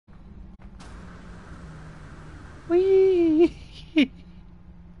Whee!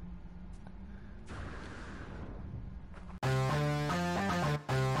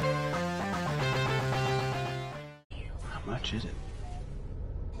 How much is it?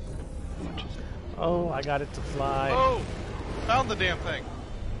 How much is it? Oh, I got it to fly. Oh! Found the damn thing.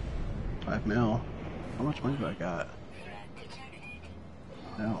 5 mil. How much money do I got?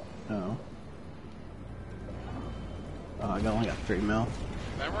 No. Oh, I only got 3 mil.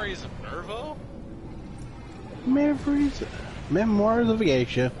 Memories of Nervo? Memoirs of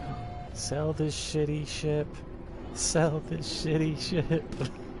Geisha. Sell this shitty ship. Sell this shitty ship.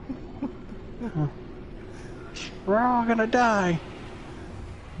 We're all gonna die.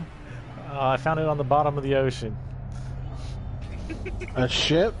 Oh, I found it on the bottom of the ocean. A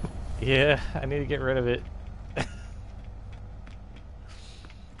ship? Yeah, I need to get rid of it.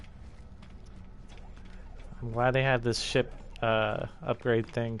 I'm glad they have this ship upgrade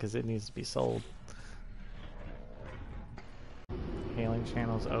thing because it needs to be sold. Hailing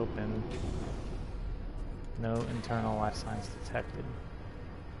channels open. No internal life signs detected.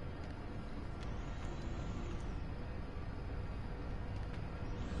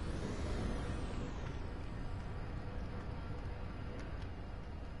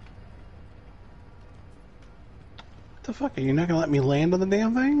 What the fuck? Are you not gonna let me land on the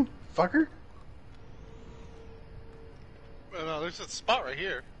damn thing? Fucker? No, there's a spot right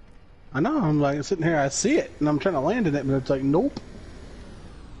here. I know, I'm like sitting here, I see it, and I'm trying to land in it, but it's like, nope.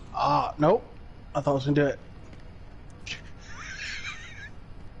 Nope. I thought I was gonna do it.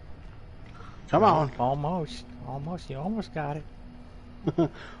 Come on. Almost. You almost got it.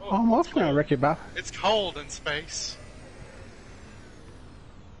 Almost gonna wreck your bow. It's cold in space.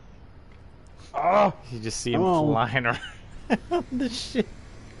 Oh, You just see him flying around the ship.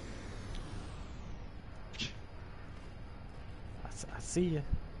 I see you.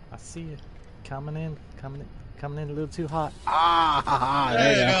 I see you. Coming in a little too hot.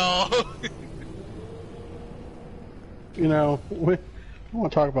 There you go. You know, we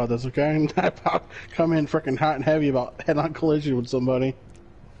want to talk about this, okay? About come in freaking hot and heavy about head-on collision with somebody.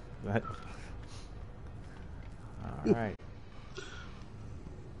 Alright.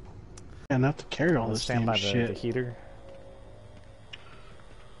 And not to carry all this Stand damn by shit. the heater.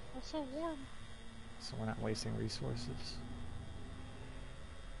 It's so warm. So we're not wasting resources.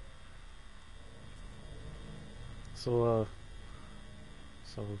 So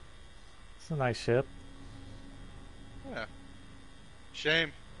it's a nice ship. Yeah.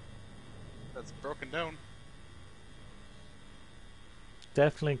 Shame. That's broken down.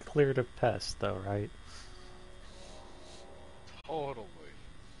 Definitely cleared of pests, though, right? Totally.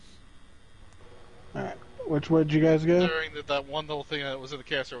 Alright, which way did you guys go? During that one little thing that was in the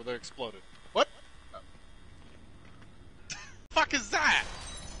canister over there exploded. What? Oh. Fuck is that?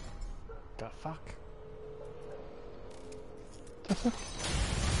 The fuck?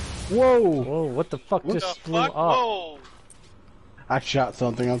 Whoa! Whoa, what the fuck What just the blew fuck? up? Whoa! I shot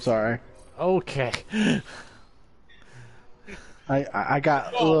something, I'm sorry. Okay. I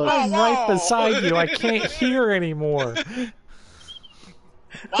got... Whoa, I'm right beside you. I can't hear anymore.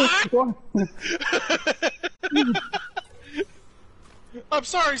 What? I'm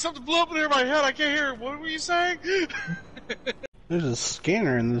sorry, something blew up near my head. I can't hear it. What were you saying? There's a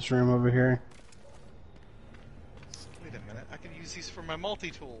scanner in this room over here. Wait a minute. I can use these for my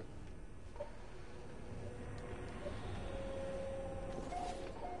multi-tool.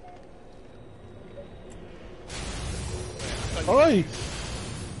 Oi!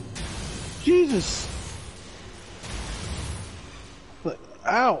 Jesus!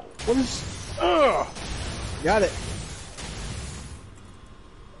 Ow! What is... Ugh! Got it.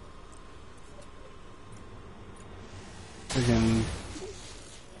 Freaking...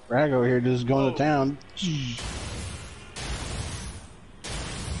 Rag over here just going to town.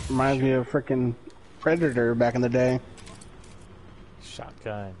 Reminds me of freaking Predator back in the day.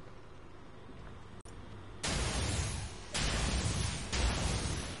 Shotgun.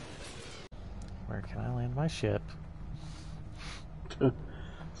 Where can I land my ship?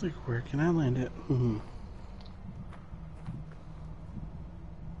 It's like, where can I land it? You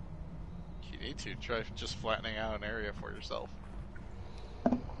need to try just flattening out an area for yourself.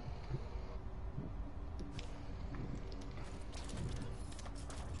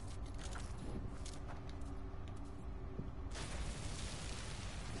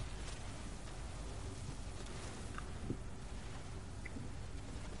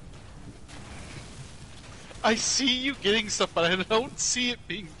 I see you getting stuff, but I don't see it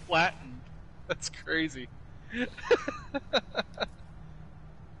being flattened. That's crazy. I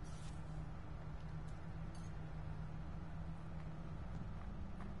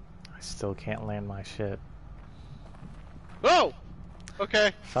still can't land my ship. Oh!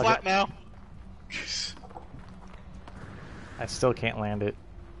 Okay, Fuck flat it. now. I still can't land it.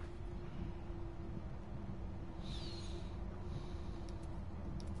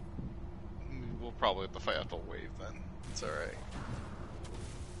 We'll probably have to fight out the wave then. It's alright.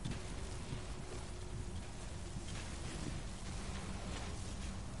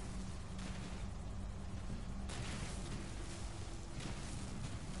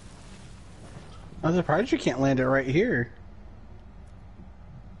 I'm surprised you can't land it right here.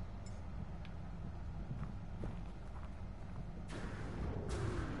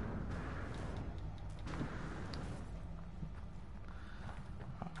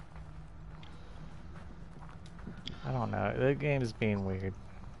 I don't know. The game is being weird.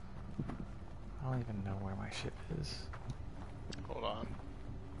 I don't even know where my ship is. Hold on.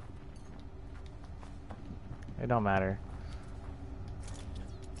 It don't matter.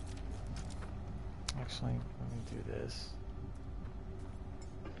 Actually, let me do this.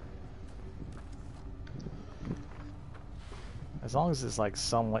 As long as it's like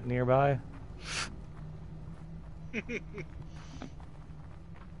somewhat nearby. Just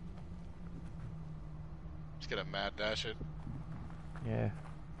gonna mad dash it. Yeah.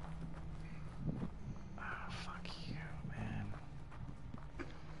 Ah, fuck you, man.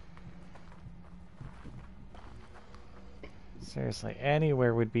 Seriously,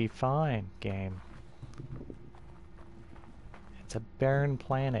 anywhere would be fine, game. It's a barren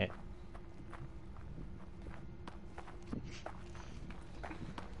planet.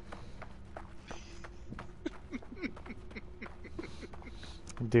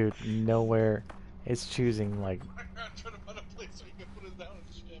 Dude, nowhere. It's choosing like I'm trying to find a place where you can put us down in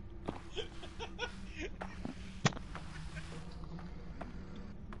the ship.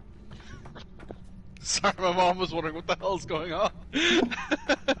 Sorry, my mom was wondering what the hell's going on.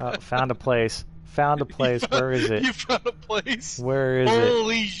 found a place. Found a place. Where is it? You found a place? Where is it?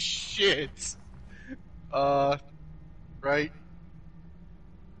 Holy shit! Right?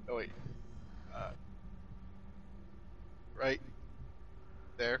 Oh wait. Right?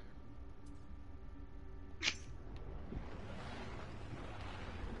 There.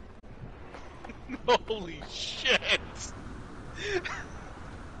 Holy shit!